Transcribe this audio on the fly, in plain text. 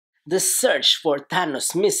The search for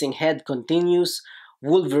Thanos' missing head continues.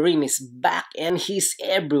 Wolverine is back and he's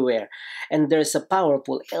everywhere. And there's a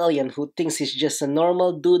powerful alien who thinks he's just a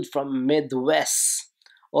normal dude from Midwest.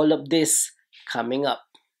 All of this coming up.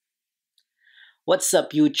 What's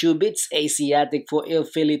up, YouTube? It's Asiatic for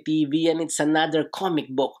Ilfili TV and it's another comic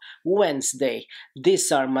book Wednesday.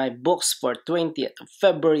 These are my books for 20th of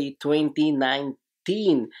February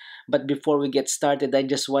 2019. But before we get started, I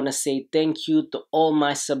just want to say thank you to all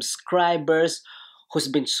my subscribers who's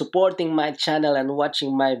been supporting my channel and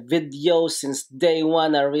watching my videos since day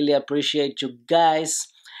one. I really appreciate you guys.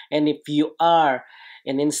 And if you are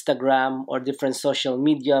in Instagram or different social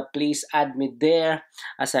media, please add me there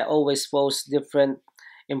as I always post different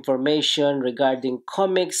information regarding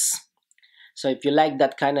comics. So if you like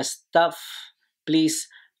that kind of stuff, please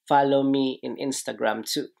follow me in Instagram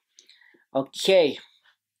too. Okay,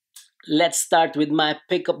 let's start with my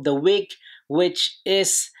pick of the week, which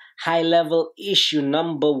is High Level issue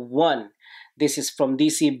number 1. This is from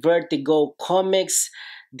DC Vertigo Comics.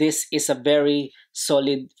 This is a very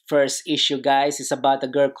solid first issue, guys. It's about a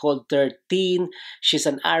girl called 13. She's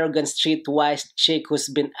an arrogant, streetwise chick who's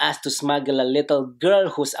been asked to smuggle a little girl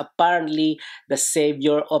who's apparently the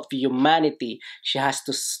savior of humanity. She has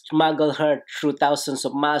to smuggle her through thousands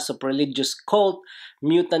of miles of religious cult,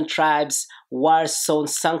 mutant tribes, war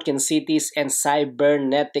zones, sunken cities, and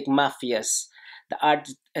cybernetic mafias. The art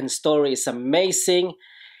and story is amazing.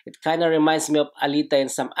 It kind of reminds me of Alita in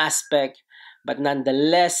some aspect, but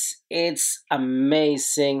nonetheless, it's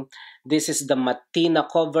amazing. This is the Matina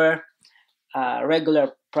cover,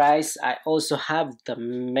 regular price. I also have the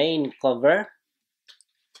main cover.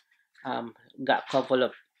 Got a couple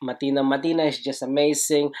of Matina. Matina is just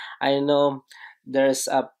amazing. I know there's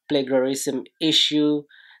a plagiarism issue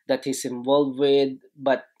that he's involved with,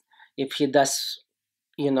 but if he does,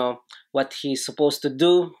 what he's supposed to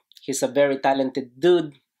do, he's a very talented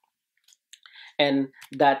dude. And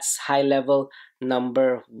that's High Level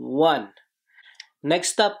number 1.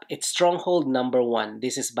 Next up, it's Stronghold number 1.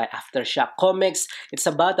 This is by Aftershock Comics. It's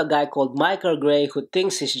about a guy called Michael Gray who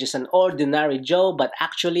thinks he's just an ordinary Joe, but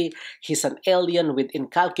actually he's an alien with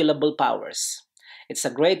incalculable powers. It's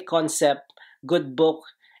a great concept, good book,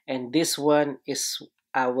 and this one is,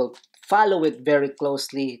 I will follow it very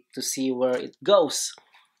closely to see where it goes.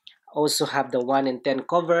 Also have the 1 in 10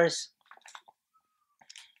 covers.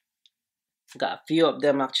 Got a few of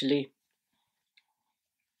them actually.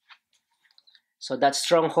 So that's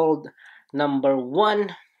Stronghold number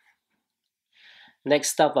 1.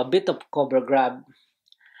 Next up, a bit of cover grab.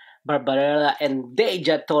 Barbarella and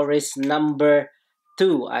Deja Torres number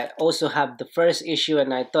 2. I also have the first issue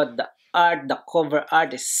and I thought the cover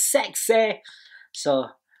art is sexy. So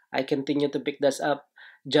I continue to pick this up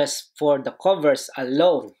just for the covers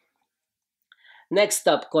alone. Next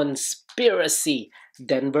up, Conspiracy,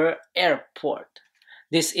 Denver Airport.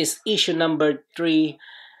 This is issue number 3,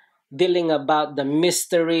 dealing about the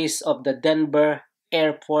mysteries of the Denver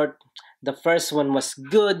Airport. The first one was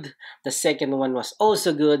good, the second one was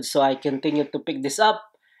also good, so I continue to pick this up,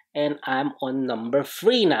 and I'm on number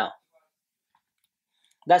 3 now.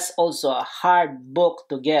 That's also a hard book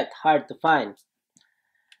to get, hard to find.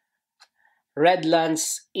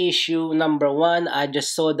 Redlands issue number 1. I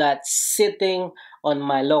just saw that sitting on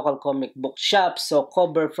my local comic book shop. So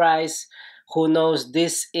cover price, who knows,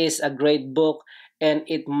 this is a great book and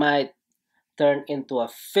it might turn into a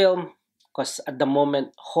film because at the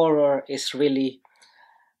moment horror is really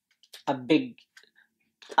a big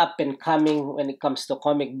up and coming when it comes to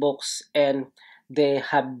comic books, and they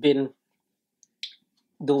have been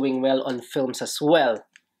doing well on films as well.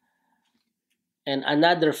 And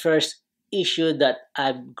another first issue that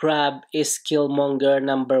I've grabbed is Killmonger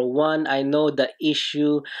number 1. I know the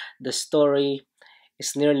issue, the story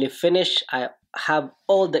is nearly finished. I have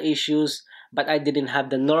all the issues, but I didn't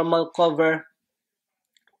have the normal cover.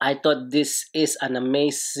 I thought this is an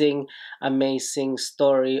amazing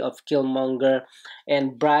story of Killmonger,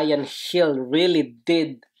 and Brian Hill really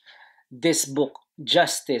did this book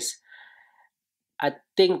justice. I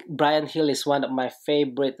think Brian Hill is one of my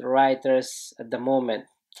favorite writers at the moment.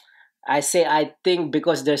 I say I think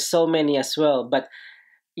because there's so many as well, but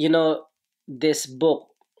this book,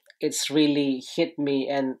 it's really hit me,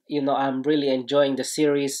 and I'm really enjoying the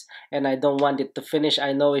series and I don't want it to finish.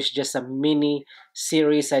 I know it's just a mini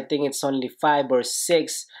series. I think it's only 5 or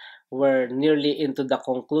 6. We're nearly into the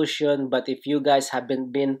conclusion, but if you guys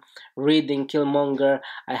haven't been reading Killmonger,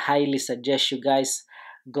 I highly suggest you guys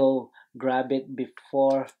go grab it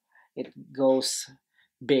before it goes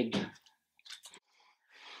big.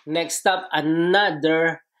 Next up,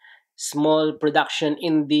 another small production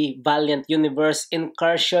in the Valiant universe.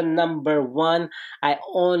 Incursion number 1. I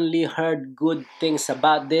only heard good things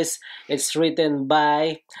about this. It's written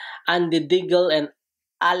by Andy Diggle and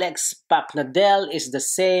Alex Paknadel. Is the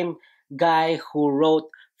same guy who wrote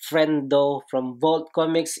Friendo from Vault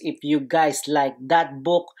Comics. If you guys like that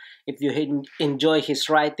book, if you enjoy his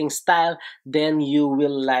writing style, then you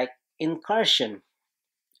will like Incursion.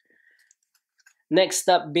 Next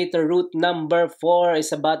up, Bitter Root number 4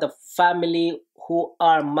 is about a family who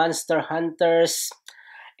are monster hunters,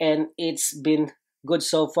 and it's been good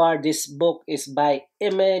so far. This book is by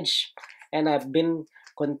Image, and I've been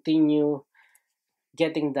continue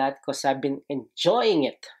getting that because I've been enjoying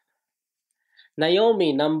it.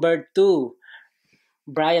 Naomi number 2,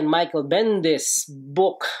 Brian Michael Bendis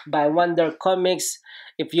book by Wonder Comics.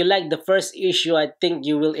 If you like the first issue, I think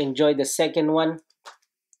you will enjoy the second one.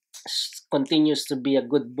 Continues to be a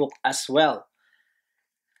good book as well.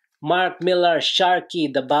 Mark Miller, Sharky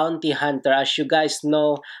the Bounty Hunter. As you guys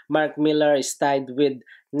know, Mark Miller is tied with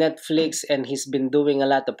Netflix and he's been doing a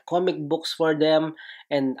lot of comic books for them.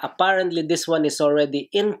 And apparently this one is already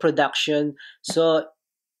in production. So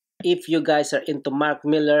if you guys are into Mark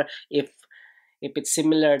Miller, if it's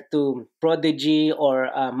similar to Prodigy or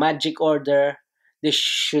Magic Order, this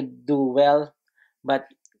should do well. But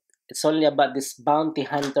it's only about this bounty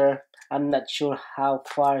hunter. I'm not sure how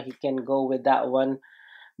far he can go with that one.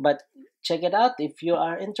 But check it out if you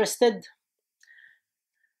are interested.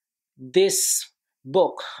 This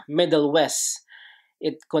book, Middle West,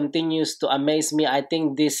 it continues to amaze me. I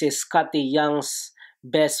think this is Scotty Young's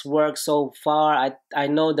best work so far. I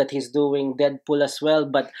know that he's doing Deadpool as well,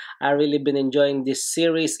 but I really been enjoying this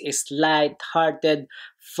series. It's light-hearted,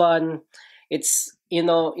 fun. It's,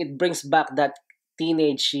 it brings back that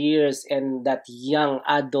teenage years and that young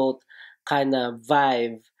adult kind of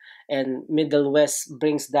vibe. And Middle West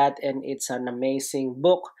brings that, and it's an amazing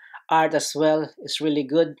book. Art as well is really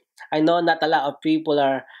good. I know not a lot of people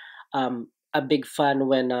are a big fan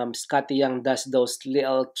when Scotty Young does those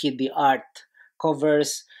little kiddie art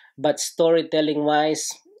covers, but storytelling wise,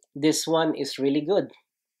 this one is really good.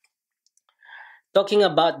 Talking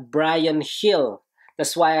about Brian Hill,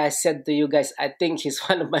 that's why I said to you guys, I think he's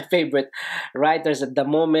one of my favorite writers at the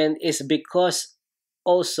moment, is because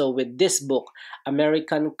also with this book,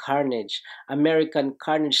 American Carnage. American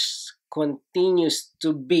Carnage continues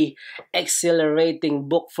to be accelerating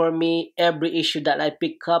book for me. Every issue that I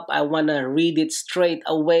pick up, I want to read it straight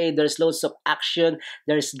away. There's loads of action,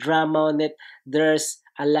 there's drama on it, there's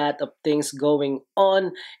a lot of things going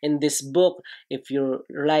on in this book. If you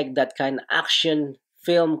like that kind of action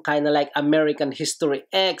film, kind of like American History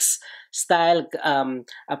X style,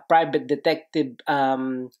 a private detective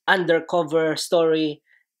undercover story,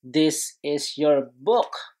 this is your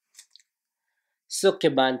book.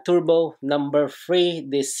 Sukeban Turbo number 3.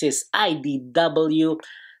 This is IDW.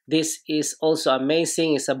 This is also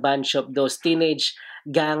amazing. It's a bunch of those teenage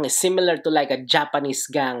gang, similar to like a Japanese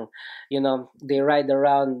gang. They ride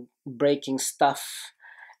around breaking stuff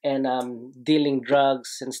and dealing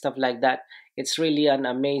drugs and stuff like that. It's really an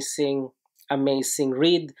amazing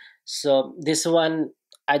read. So this one,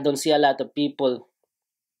 I don't see a lot of people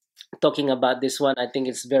talking about this one. I think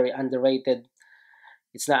it's very underrated.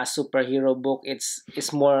 It's not a superhero book.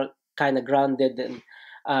 It's more kind of grounded and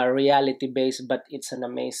reality based, but it's an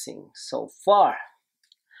amazing so far.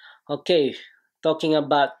 Okay, talking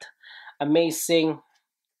about amazing,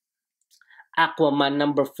 Aquaman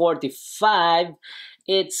number 45.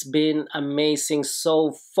 It's been amazing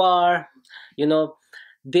so far.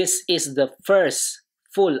 This is the first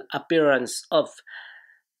full appearance of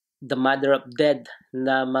the Mother of Dead,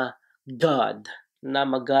 Nama God.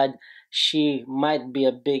 Nama God, she might be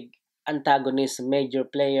a big antagonist, major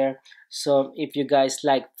player. So if you guys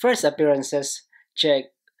like first appearances, check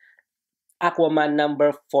Aquaman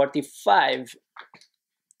number 45.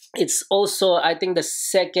 It's also, I think, the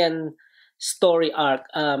second story arc,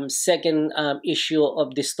 second issue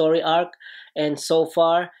of the story arc, and so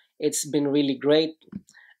far it's been really great.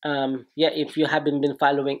 If you haven't been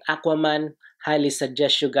following Aquaman, highly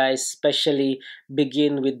suggest you guys, especially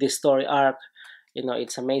begin with this story arc.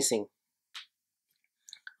 It's amazing.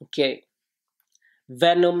 Okay,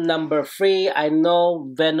 Venom number 3. I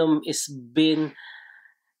know Venom is been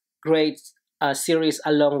great series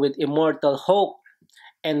along with Immortal Hulk,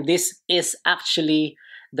 and this is actually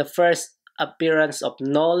the first appearance of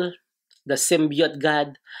Null, the symbiote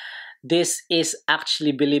god. This is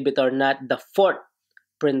actually, believe it or not, the fourth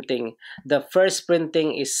printing. The first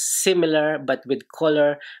printing is similar but with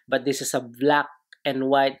color, but this is a black and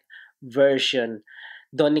white version.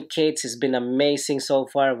 Donny Cates has been amazing so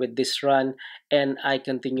far with this run, and I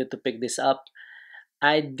continue to pick this up.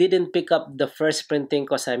 I didn't pick up the first printing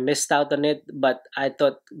because I missed out on it, but I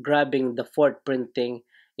thought grabbing the fourth printing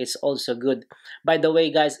is also good. By the way,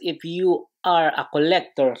 guys, if you are a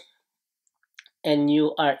collector and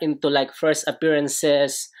you are into like first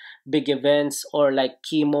appearances, big events, or like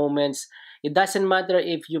key moments, it doesn't matter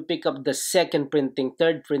if you pick up the second printing,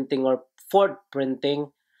 third printing, or fourth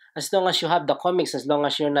printing, as long as you have the comics, as long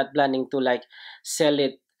as you're not planning to like sell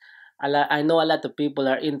it. I know a lot of people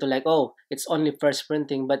are into like, oh, it's only first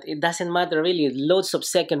printing, but it doesn't matter really. Loads of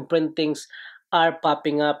second printings are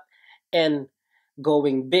popping up and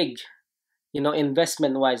going big,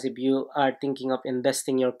 investment wise, if you are thinking of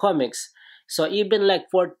investing your comics. So even like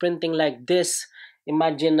fourth printing like this,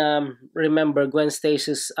 imagine, remember Gwen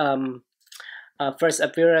Stacy's first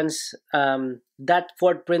appearance, that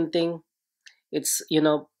fourth printing, it's,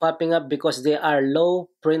 popping up because they are low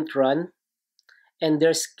print run, and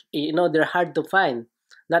they're hard to find.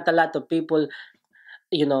 Not a lot of people,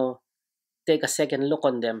 you know, take a second look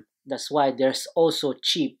on them. That's why they're also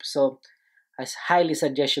cheap. So I highly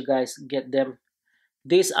suggest you guys get them.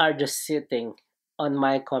 These are just sitting on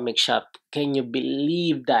my comic shop. Can you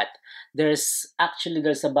believe that? There's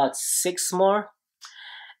about six more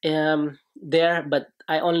there, but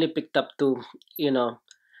I only picked up two,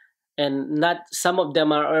 and not some of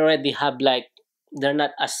them are already have like, they're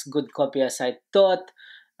not as good copy as I thought.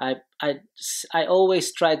 I I I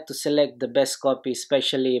always try to select the best copy,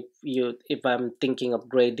 especially if I'm thinking of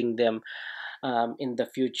grading them in the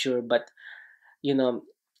future. But you know,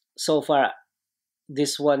 so far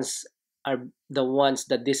these ones are the ones,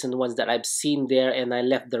 the decent ones that I've seen there, and I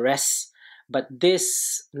left the rest. But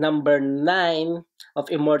this number 9 of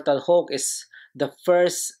Immortal Hulk is the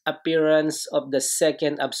first appearance of the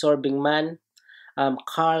second absorbing man,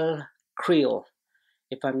 Carl Creel,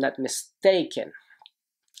 if I'm not mistaken.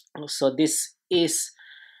 So this is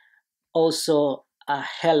also a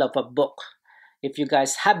hell of a book. If you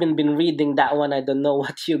guys haven't been reading that one, I don't know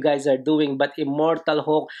what you guys are doing. But Immortal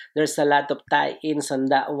Hulk, there's a lot of tie-ins on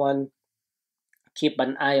that one. Keep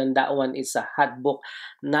an eye on that one. It's a hot book.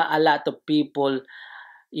 Not a lot of people,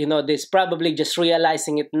 this probably just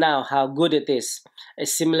realizing it now how good it is.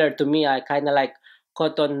 It's similar to me. I kind of like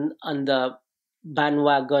caught on the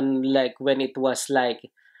bandwagon like when it was like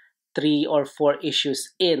 3 or 4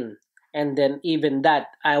 issues in, and then even that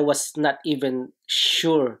I was not even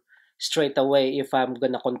sure straight away if I'm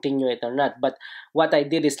gonna continue it or not. But what I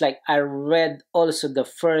did is like I read also the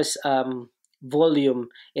first volume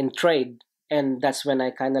in trade, and that's when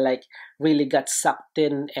I kind of like really got sucked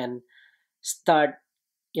in and start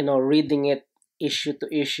reading it issue to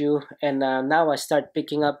issue. And now I start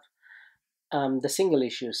picking up the single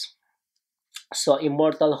issues. So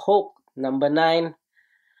Immortal Hulk number 9,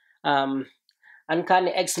 um,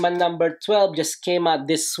 Uncanny X-Men number 12 just came out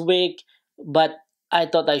this week, but I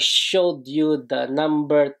thought I showed you the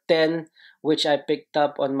number 10, which I picked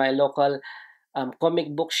up on my local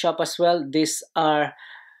comic book shop as well. These are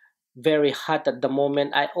very hot at the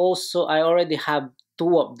moment. I already have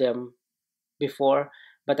two of them before,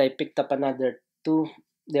 but I picked up another two.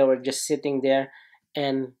 They were just sitting there,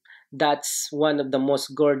 and that's one of the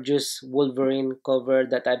most gorgeous Wolverine cover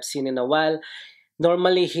that I've seen in a while.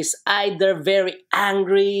 Normally he's either very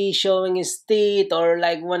angry, showing his teeth, or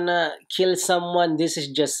like wanna kill someone. This is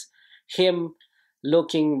just him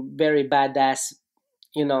looking very badass.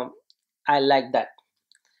 You know, I like that.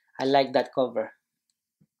 I like that cover.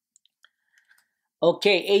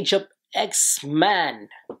 Okay, Age of X-Man,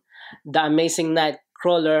 the Amazing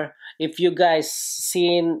Nightcrawler. If you guys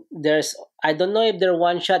seen, there's, I don't know if they're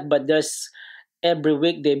one shot, but there's every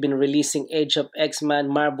week they've been releasing Age of X-Man,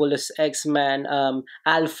 Marvelous X-Man,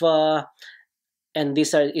 Alpha, and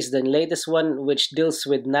this is the latest one, which deals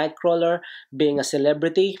with Nightcrawler being a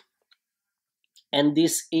celebrity. And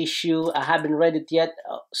this issue, I haven't read it yet,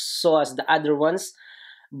 so as the other ones,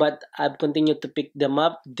 but I've continued to pick them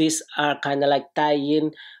up. These are kind of like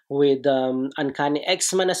tie-in with Uncanny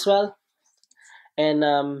X-Men as well.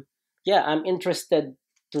 And yeah, I'm interested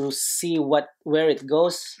to see where it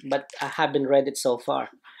goes, but I haven't read it so far.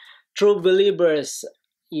 True Believers,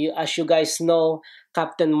 as you guys know,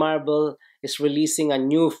 Captain Marvel is releasing a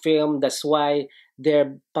new film. That's why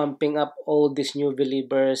they're pumping up all these new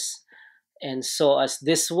believers. And so as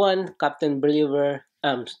this one, Captain Believer,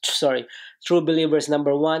 sorry, True Believers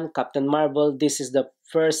number 1, Captain Marvel. This is the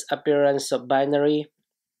first appearance of Binary.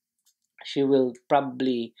 She will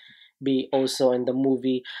probably be also in the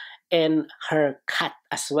movie, and her cat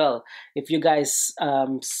as well. If you guys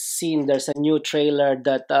seen, there's a new trailer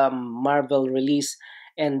that Marvel released,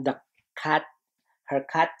 and the cat, her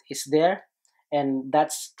cat is there, and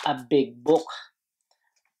that's a big book.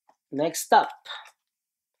 Next up,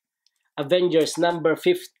 Avengers number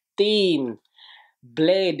 15.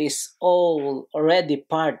 Blade is already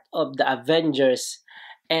part of the Avengers,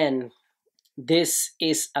 and this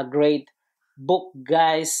is a great book,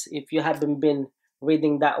 guys. If you haven't been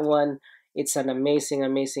reading that one, it's an amazing,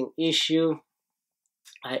 amazing issue.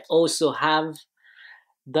 I also have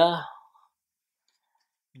the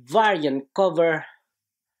variant cover.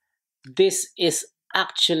 This is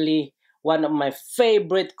actually one of my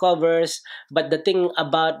favorite covers, but the thing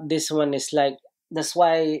about this one is like, that's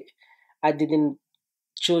why I didn't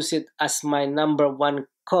choose it as my number one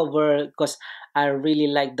cover, because I really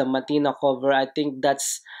like the Matina cover. I think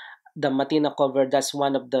that's the Matina cover. That's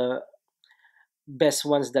one of the best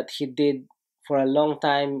ones that he did for a long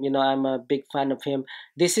time. I'm a big fan of him.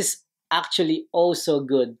 This is actually also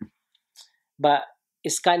good, but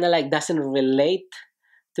it's kind of like doesn't relate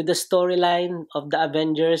to the storyline of the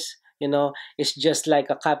Avengers. It's just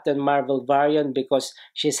like a Captain Marvel variant because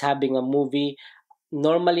she's having a movie.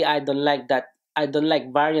 Normally, I don't like that. I don't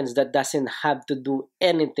like variants that doesn't have to do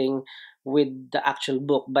anything with the actual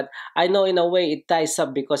book. But I know in a way it ties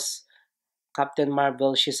up because Captain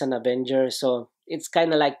Marvel, she's an Avenger, so it's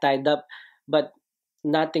kind of like tied up. But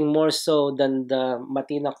nothing more so than the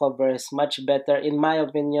Matina cover is much better in my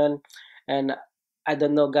opinion. And I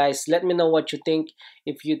don't know, guys. Let me know what you think.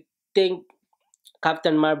 If you think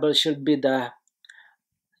Captain Marvel should be the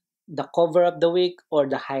cover of the week or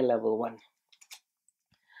the high level one.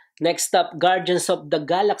 Next up, Guardians of the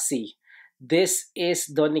Galaxy. This is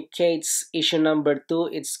Donny Cates issue number 2.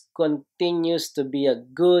 It continues to be a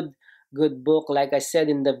good book. Like I said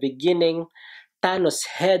in the beginning, Thanos'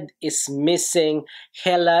 head is missing.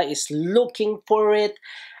 Hela is looking for it,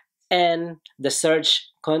 and the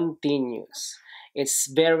search continues. It's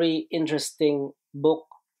very interesting book,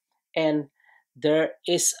 and there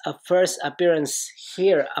is a first appearance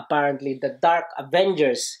here. Apparently, the Dark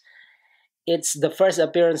Avengers. It's the first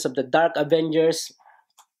appearance of the Dark Avengers,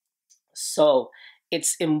 so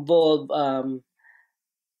it's involved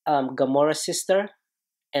Gamora's sister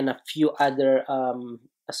and a few other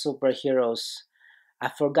superheroes. I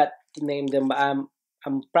forgot to name them, but I'm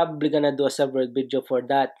probably gonna do a separate video for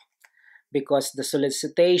that because the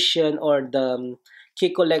solicitation or the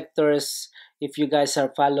key collectors, if you guys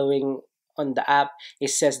are following on the app, it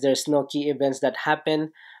says there's no key events that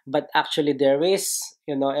happen, but actually there is.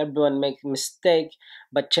 Everyone make mistake,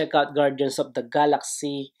 but check out Guardians of the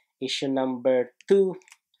Galaxy issue number 2.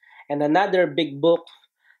 And another big book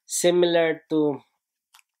similar to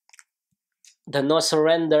the No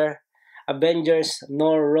Surrender Avengers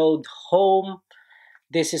No Road Home.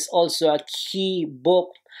 This is also a key book.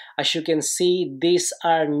 As you can see, these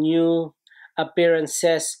are new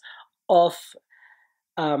appearances of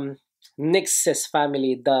Nyx's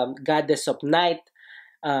family, the goddess of night,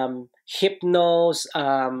 Hypnos.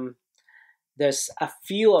 There's a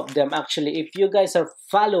few of them actually. If you guys are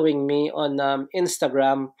following me on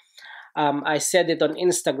Instagram, I said it on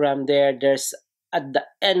Instagram there. There's at the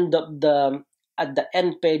end of the at the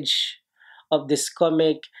end page of this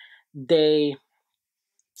comic, they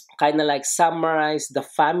kind of like summarize the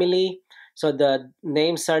family. So the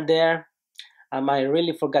names are there. I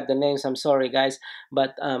really forgot the names. I'm sorry, guys,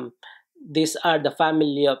 but these are the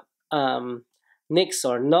family of Nyx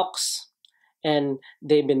or Nox, and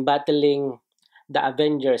they've been battling the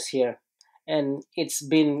Avengers here, and it's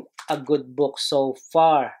been a good book so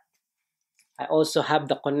far. I also have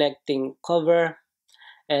the connecting cover,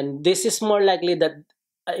 and this is more likely that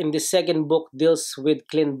in the second book deals with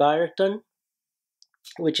Clint Barton,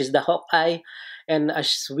 which is the Hawkeye, and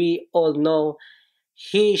as we all know,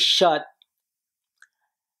 he shot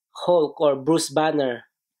Hulk or Bruce Banner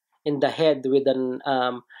in the head with an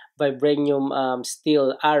vibranium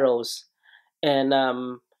steel arrows. And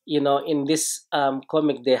in this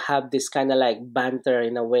comic, they have this kind of like banter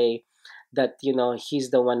in a way that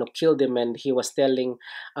he's the one who killed him, and he was telling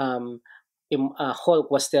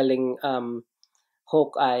Hulk was telling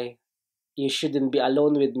Hawkeye, "You shouldn't be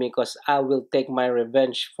alone with me because I will take my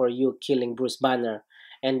revenge for you killing Bruce Banner."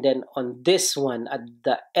 And then on this one, at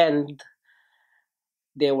the end,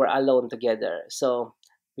 they were alone together. So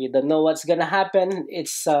we don't know what's gonna happen.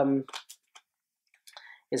 It's gonna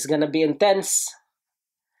be intense.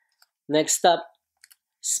 Next up,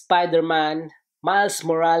 Spider-Man Miles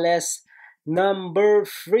Morales number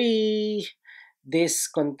 3. This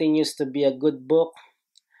continues to be a good book.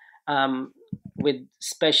 With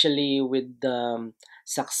especially with the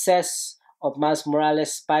success of Miles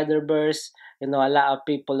Morales Spider-Verse, a lot of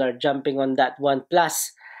people are jumping on that one.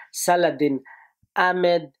 Plus, Saladin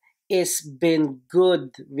Ahmed is been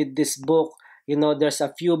good with this book. You know, there's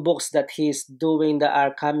a few books that he's doing that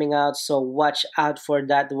are coming out, so watch out for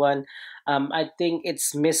that one. I think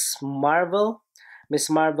it's Miss Marvel. Miss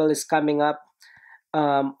Marvel is coming up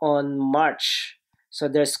on March. So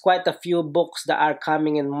there's quite a few books that are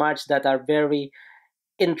coming in March that are very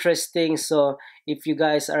interesting. So if you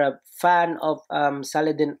guys are a fan of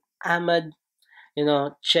Saladin Ahmed, you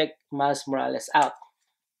know, check Miles Morales out.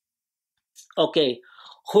 Okay,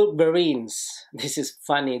 Hulkberines. This is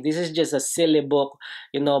funny. This is just a silly book,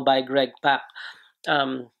 you know, by Greg Pak.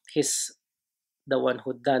 He's the one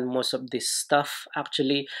who done most of this stuff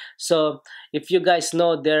actually. So if you guys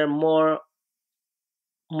know, there are more.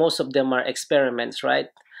 Most of them are experiments, right?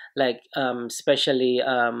 Like especially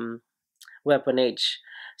Weapon Age.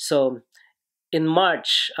 So in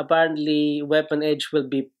March, apparently Weapon Age will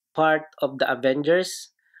be part of the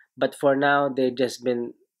Avengers, but for now they've just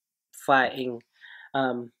been fighting.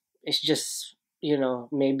 It's just, you know,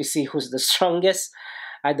 maybe see who's the strongest.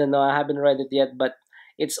 I don't know. I haven't read it yet, but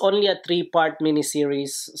it's only a three-part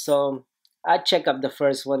miniseries, so I check up the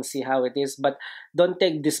first one, see how it is. But don't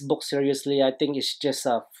take this book seriously. I think it's just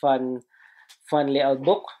a fun layout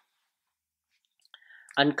book.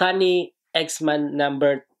 Uncanny X-Men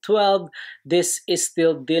number 12. This is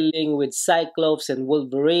still dealing with Cyclops and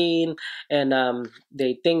Wolverine, and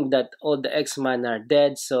they think that all the X-Men are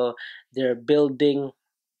dead, so they're building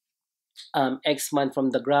X-Men from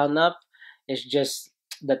the ground up. It's just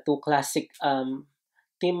the two classic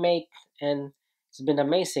teammate, and it's been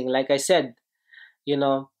amazing. Like I said, you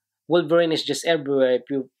know, Wolverine is just everywhere. If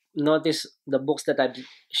you notice the books that I've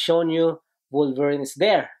shown you, Wolverine is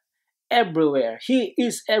there everywhere. He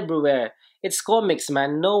is everywhere. It's comics,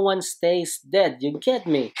 man. No one stays dead. You get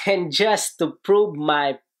me? And just to prove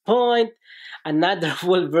my point, another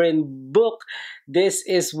Wolverine book. This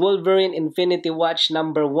is Wolverine Infinity Watch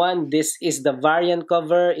number 1. This is the variant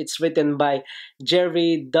cover. It's written by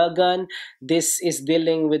Jerry Duggan. This is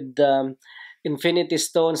dealing with the Infinity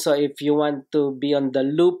Stone. So if you want to be on the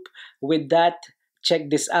loop with that, check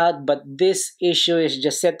this out. But this issue is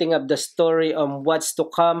just setting up the story on what's to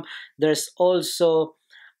come. There's also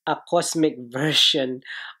a cosmic version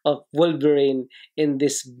of Wolverine in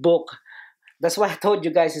this book. That's why I told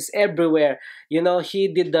you guys it's everywhere. You know, he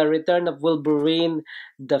did the Return of Wolverine.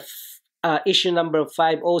 The issue number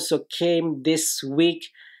 5 also came this week,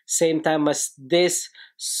 same time as this.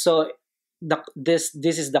 So this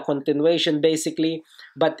is the continuation basically.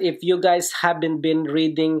 But if you guys haven't been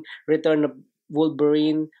reading Return of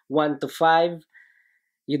Wolverine 1 to 5,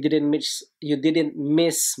 you didn't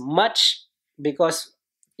miss much, because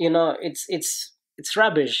you know it's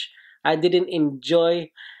rubbish. I didn't enjoy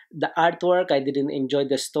the artwork. I didn't enjoy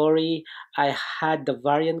the story. I had the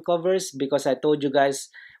variant covers because I told you guys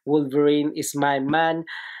Wolverine is my man.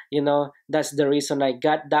 You know, that's the reason I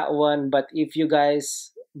got that one. But if you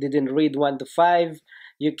guys didn't read 1 to 5,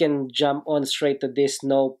 you can jump on straight to this,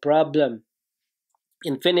 no problem.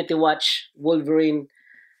 Infinity Watch, Wolverine,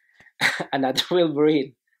 another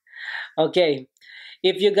Wolverine. Okay,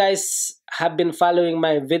 if you guys have been following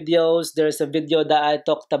my videos, there's a video that I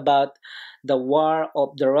talked about the War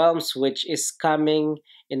of the Realms, which is coming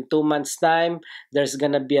in 2 months' time. There's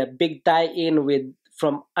gonna be a big tie-in with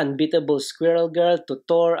from Unbeatable Squirrel Girl to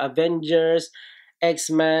Thor, Avengers,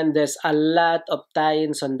 X-Men. There's a lot of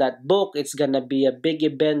tie-ins on that book. It's gonna be a big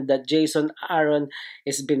event that Jason Aaron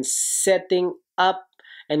has been setting up.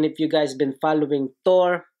 And if you guys been following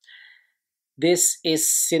Thor, this is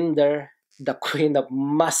Cinder, the Queen of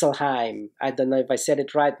Musselheim. I don't know if I said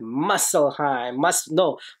it right. Musselheim.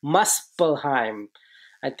 Muspelheim.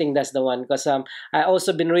 I think that's the one. Because I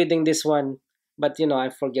also been reading this one, but you know, I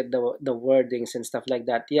forget the wordings and stuff like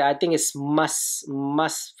that. Yeah, I think it's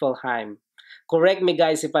Muspelheim. Correct me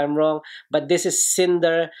guys if I'm wrong, but this is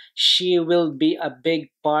Cinder. She will be a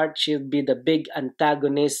big part. She'll be the big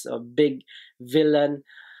antagonist or big villain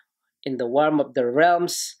in the War of the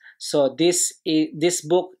Realms. So this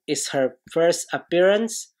book is her first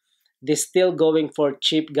appearance. This still going for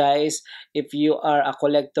cheap, guys. If you are a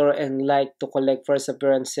collector and like to collect first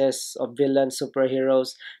appearances of villain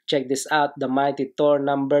superheroes, check this out. The Mighty Thor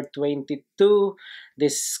number 22.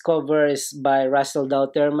 This cover is by Russell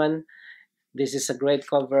Dauterman. This is a great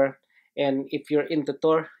cover. And if you're into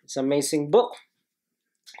Thor, it's an amazing book.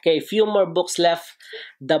 Okay, a few more books left.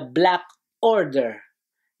 The Black Order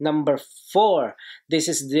number 4. This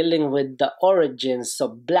is dealing with the origins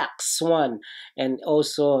of Black Swan, and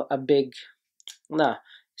also a big,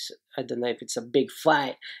 I don't know if it's a big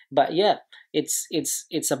fight, but yeah,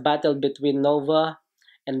 it's a battle between Nova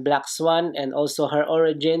and Black Swan, and also her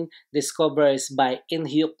origin. This cover is by In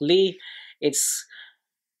Hyuk Lee. It's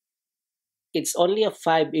it's only a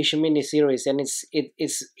 5 issue miniseries, and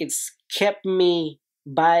it's kept me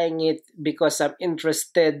buying it because I'm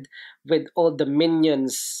interested with all the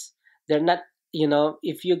minions. They're not,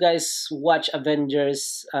 if you guys watch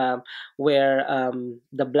Avengers, where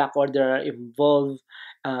the Black Order are involved,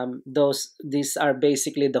 these are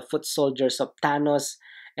basically the foot soldiers of Thanos,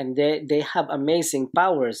 and they have amazing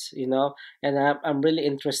powers, and I'm really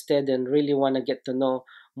interested and really want to get to know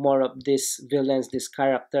more of these villains, this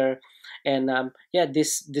character. And yeah,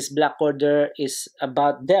 this Black Order is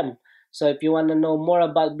about them. So if you want to know more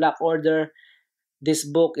about Black Order, this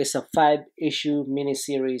book is a 5 issue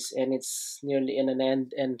miniseries, and it's nearly in an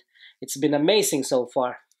end, and it's been amazing so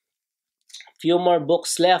far. Few more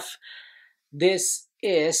books left. This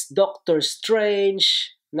is Doctor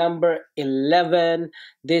Strange number 11.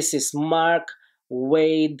 This is Mark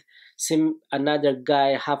Wade, another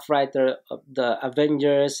guy, half writer of the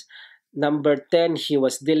Avengers. Number 10, he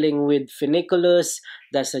was dealing with Funiculus.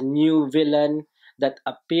 That's a new villain that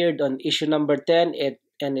appeared on issue number 10,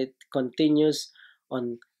 and it continues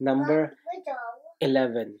on number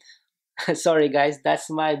 11. Sorry guys, that's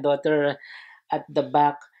my daughter at the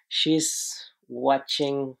back. She's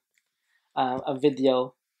watching a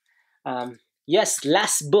video. Yes,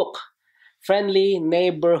 last book, Friendly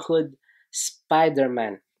Neighborhood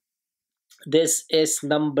Spider-Man. This is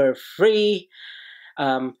number 3.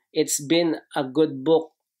 It's been a good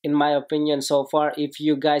book in my opinion so far. If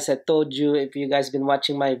you guys, I told you, if you guys been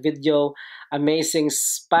watching my video, Amazing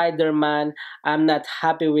Spider-Man, I'm not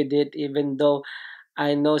happy with it, even though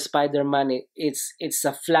I know Spider-Man, it's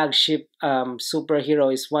a flagship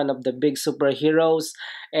superhero. It's one of the big superheroes,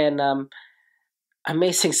 and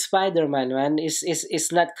Amazing Spider-Man, man, is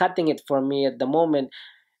not cutting it for me at the moment.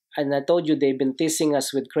 And I told you they've been teasing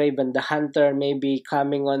us with Craven the Hunter maybe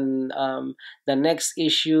coming on the next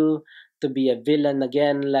issue to be a villain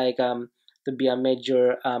again, like to be a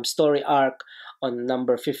major story arc on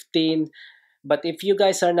number 15. But if you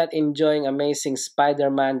guys are not enjoying Amazing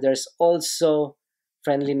Spider-Man, there's also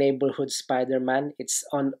Friendly Neighborhood Spider-Man. It's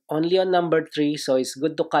on only on number 3, so it's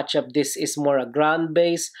good to catch up. This is more a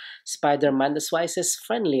ground-based Spider-Man. That's why it says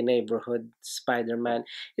Friendly Neighborhood Spider-Man.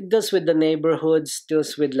 It deals with the neighborhoods,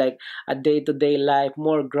 deals with like a day-to-day life,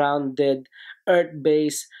 more grounded,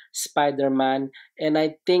 earth-based Spider-Man, and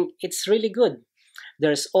I think it's really good.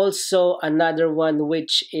 There's also another one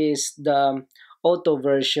which is the auto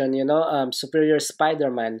version, Superior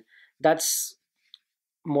Spider-Man. That's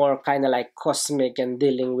more kind of like cosmic and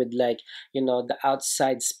dealing with like, the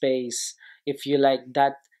outside space. If you like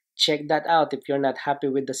that, check that out if you're not happy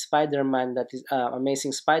with the Spider-Man that is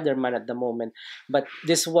Amazing Spider-Man at the moment. But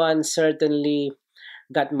this one certainly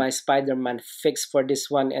got my Spider-Man fix for this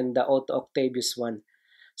one and the Otto Octavius one.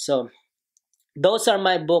 So those are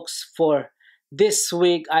my books for this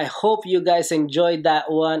week. I hope you guys enjoyed that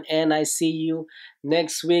one, and I see you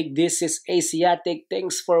next week. This is Asiatic.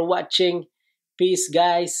 Thanks for watching. Peace,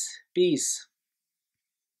 guys. Peace.